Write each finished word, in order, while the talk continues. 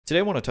Today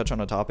I want to touch on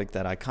a topic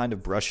that I kind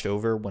of brushed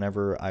over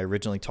whenever I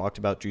originally talked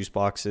about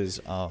Juicebox's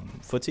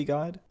footsie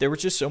guide. There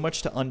was just so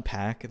much to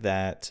unpack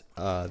that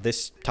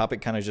this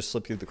topic kind of just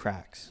slipped through the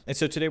cracks. And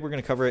so today we're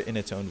going to cover it in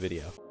its own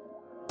video.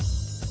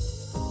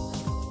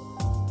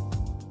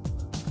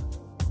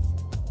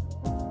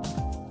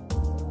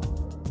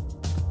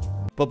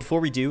 But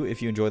before we do,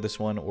 if you enjoy this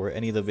one or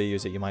any of the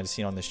videos that you might have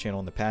seen on this channel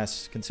in the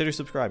past, consider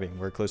subscribing.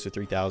 We're close to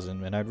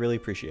 3,000 and I'd really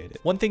appreciate it.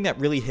 One thing that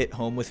really hit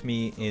home with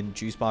me in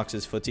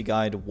Juicebox's footsie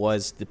guide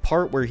was the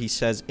part where he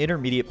says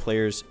intermediate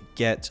players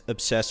get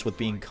obsessed with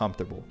being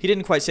comfortable. He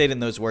didn't quite say it in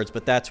those words,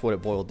 but that's what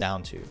it boiled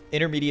down to.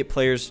 Intermediate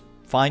players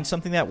find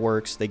something that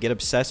works, they get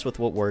obsessed with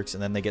what works,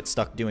 and then they get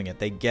stuck doing it.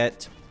 They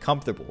get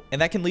comfortable.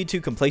 And that can lead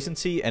to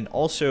complacency and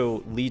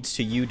also leads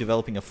to you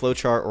developing a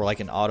flowchart or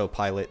like an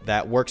autopilot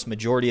that works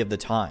majority of the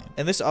time.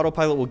 And this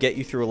autopilot will get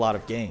you through a lot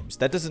of games.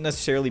 That doesn't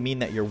necessarily mean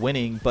that you're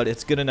winning, but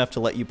it's good enough to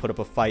let you put up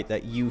a fight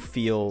that you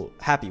feel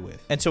happy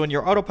with. And so when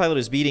your autopilot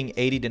is beating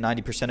 80 to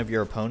 90% of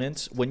your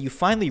opponents, when you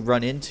finally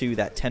run into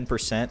that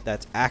 10%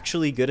 that's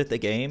actually good at the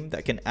game,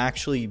 that can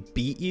actually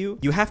beat you,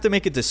 you have to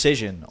make a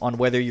decision on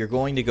whether you're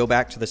going to go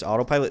back to this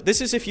autopilot.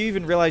 This is if you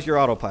even realize you're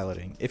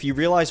autopiloting. If you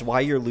realize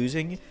why you're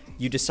losing,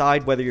 you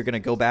decide whether you're going to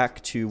go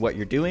back to what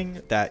you're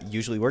doing that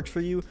usually works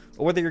for you,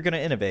 or whether you're going to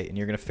innovate and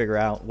you're going to figure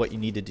out what you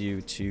need to do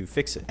to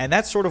fix it. And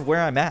that's sort of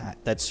where I'm at.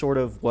 That's sort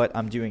of what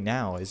I'm doing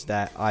now, is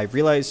that I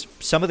realize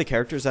some of the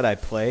characters that I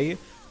play,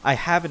 I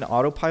have an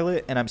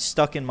autopilot and I'm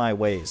stuck in my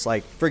ways.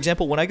 Like, for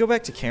example, when I go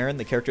back to Karen,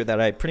 the character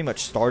that I pretty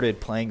much started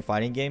playing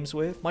fighting games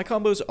with, my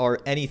combos are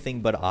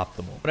anything but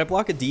optimal. When I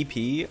block a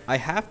DP, I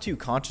have to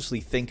consciously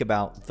think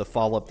about the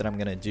follow-up that I'm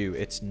going to do.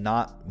 It's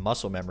not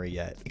muscle memory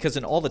yet. Because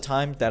in all the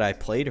time that I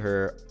played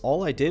her,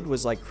 all I did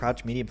was like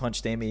crouch medium punch,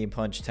 stand medium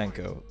punch,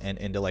 Tenko, and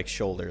into like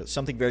shoulder.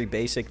 Something very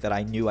basic that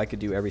I knew I could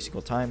do every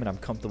single time and I'm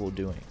comfortable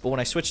doing. But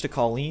when I switched to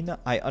Colleen,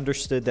 I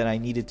understood that I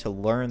needed to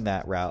learn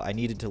that route. I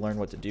needed to learn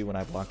what to do when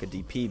I block a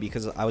DP,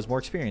 because I was more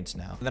experienced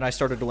now. And then I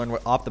started to learn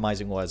what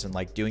optimizing was and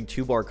like doing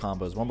 2-bar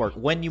combos, 1-bar,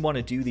 when you want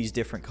to do these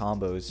different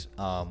combos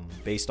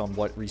based on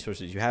what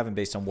resources you have and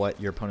based on what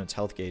your opponent's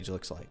health gauge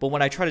looks like. But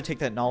when I try to take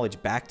that knowledge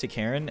back to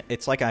Karen,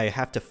 it's like I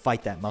have to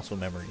fight that muscle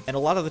memory. And a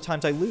lot of the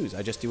times I lose.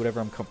 I just do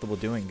whatever I'm comfortable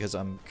doing because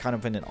I'm kind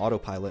of in an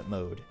autopilot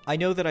mode. I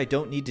know that I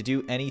don't need to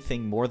do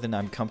anything more than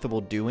I'm comfortable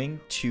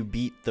doing to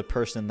beat the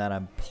person that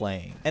I'm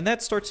playing. And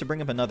that starts to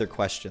bring up another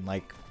question,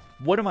 like,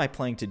 what am I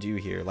playing to do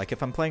here? Like,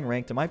 if I'm playing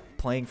ranked, am I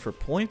playing for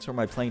points or am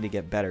I playing to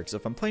get better? Because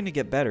if I'm playing to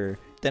get better,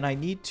 then I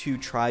need to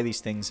try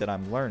these things that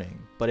I'm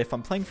learning. But if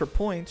I'm playing for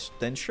points,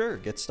 then sure,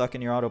 get stuck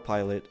in your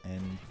autopilot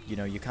and, you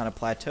know, you kind of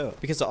plateau.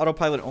 Because the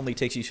autopilot only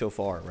takes you so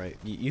far, right?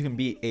 You can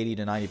beat 80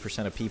 to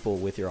 90% of people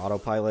with your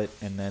autopilot,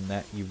 and then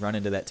that you run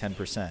into that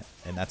 10%,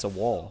 and that's a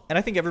wall. And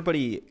I think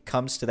everybody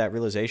comes to that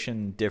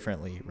realization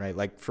differently, right?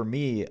 Like for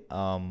me,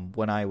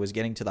 when I was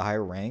getting to the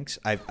higher ranks,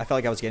 I felt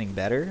like I was getting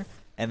better.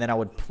 And then I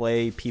would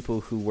play people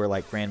who were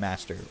like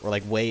Grandmaster or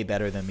like way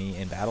better than me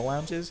in battle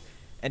lounges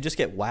and just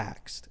get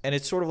waxed. And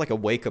it's sort of like a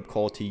wake-up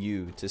call to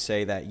you to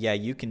say that, yeah,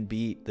 you can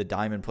beat the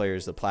diamond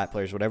players, the plat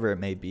players, whatever it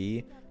may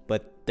be,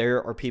 but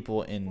there are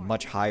people in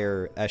much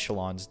higher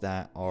echelons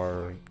that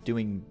are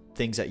doing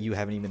things that you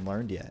haven't even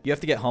learned yet. You have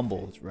to get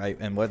humbled, right?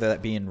 And whether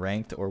that be in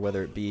ranked or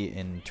whether it be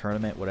in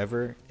tournament,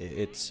 whatever,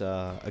 it's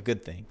a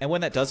good thing. And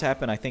when that does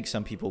happen, I think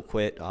some people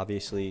quit.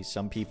 Obviously,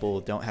 some people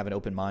don't have an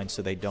open mind,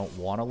 so they don't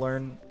want to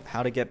learn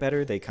how to get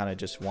better. They kind of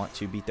just want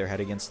to beat their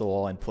head against the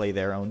wall and play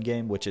their own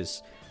game, which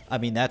is, I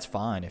mean, that's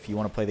fine. If you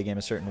want to play the game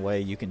a certain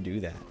way, you can do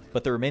that.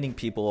 But the remaining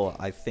people,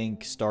 I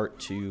think, start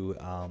to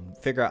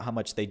figure out how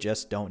much they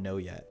just don't know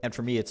yet. And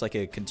for me, it's like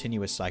a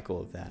continuous cycle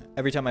of that.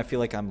 Every time I feel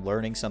like I'm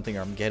learning something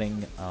or I'm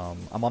getting,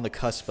 I'm on the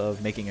cusp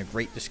of making a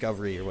great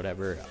discovery or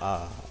whatever,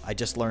 I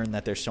just learn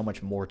that there's so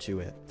much more to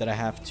it that I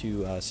have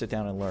to sit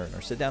down and learn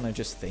or sit down and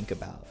just think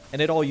about.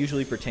 And it all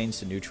usually pertains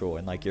to neutral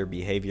and like your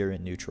behavior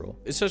in neutral.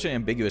 It's such an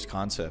ambiguous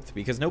concept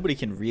because nobody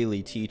can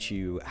really teach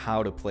you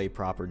how to play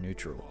proper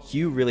neutral.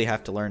 You really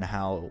have to learn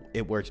how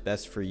it works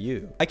best for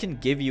you. I can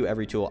give you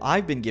every tool.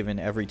 I've been given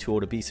every tool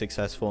to be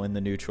successful in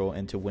the neutral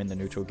and to win the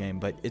neutral game,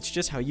 but it's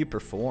just how you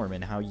perform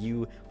and how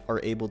you are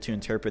able to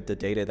interpret the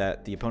data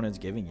that the opponent's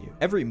giving you.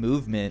 Every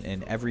movement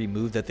and every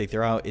move that they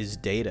throw out is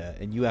data,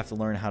 and you have to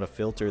learn how to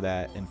filter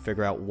that and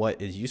figure out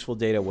what is useful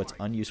data, what's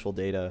unuseful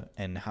data,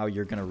 and how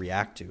you're going to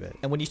react to it.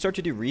 And when you start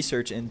to do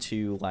research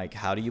into like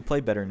how do you play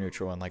better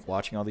neutral and like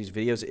watching all these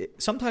videos,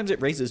 sometimes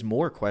it raises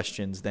more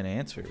questions than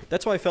answers.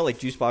 That's why I felt like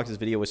Juicebox's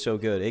video was so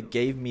good. It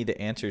gave me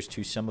the answers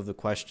to some of the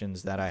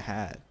questions that I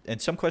had,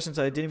 and some questions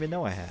I didn't even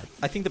know I had.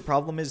 I think the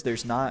problem is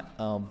there's not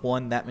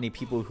one, that many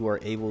people who are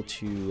able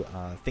to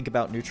think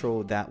about neutral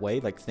that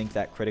way, like think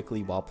that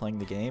critically while playing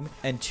the game,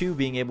 and two,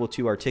 being able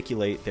to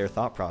articulate their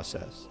thought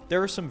process.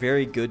 There are some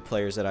very good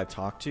players that I've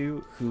talked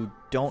to who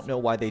don't know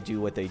why they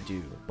do what they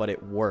do, but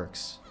it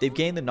works. They've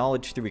gained the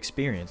knowledge through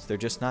experience, they're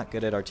just not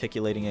good at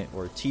articulating it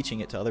or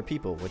teaching it to other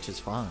people, which is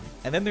fine.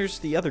 And then there's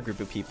the other group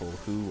of people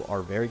who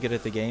are very good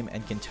at the game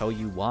and can tell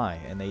you why,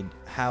 and they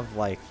have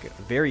like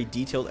very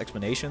detailed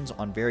explanations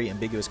on very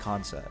ambiguous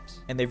concepts.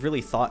 And they've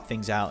really thought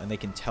things out, and they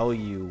can tell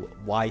you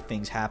why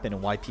things happen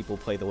and why people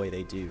play the way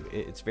they do.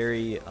 It's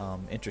very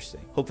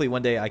interesting. Hopefully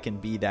one day I can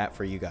be that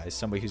for you guys,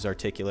 somebody who's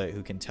articulate,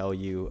 who can tell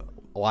you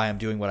why I'm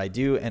doing what I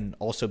do and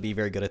also be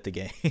very good at the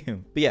game.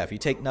 But yeah, if you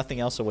take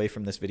nothing else away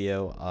from this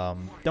video,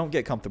 don't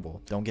get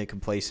comfortable, don't get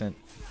complacent,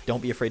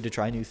 don't be afraid to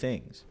try new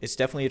things. It's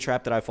definitely a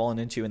trap that I've fallen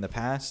into in the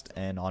past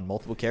and on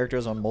multiple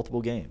characters on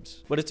multiple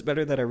games, but it's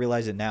better that I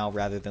realize it now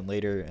rather than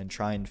later and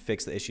try and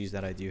fix the issues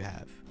that I do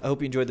have. I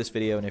hope you enjoyed this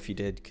video, and if you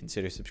did,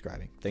 consider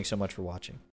subscribing. Thanks so much for watching.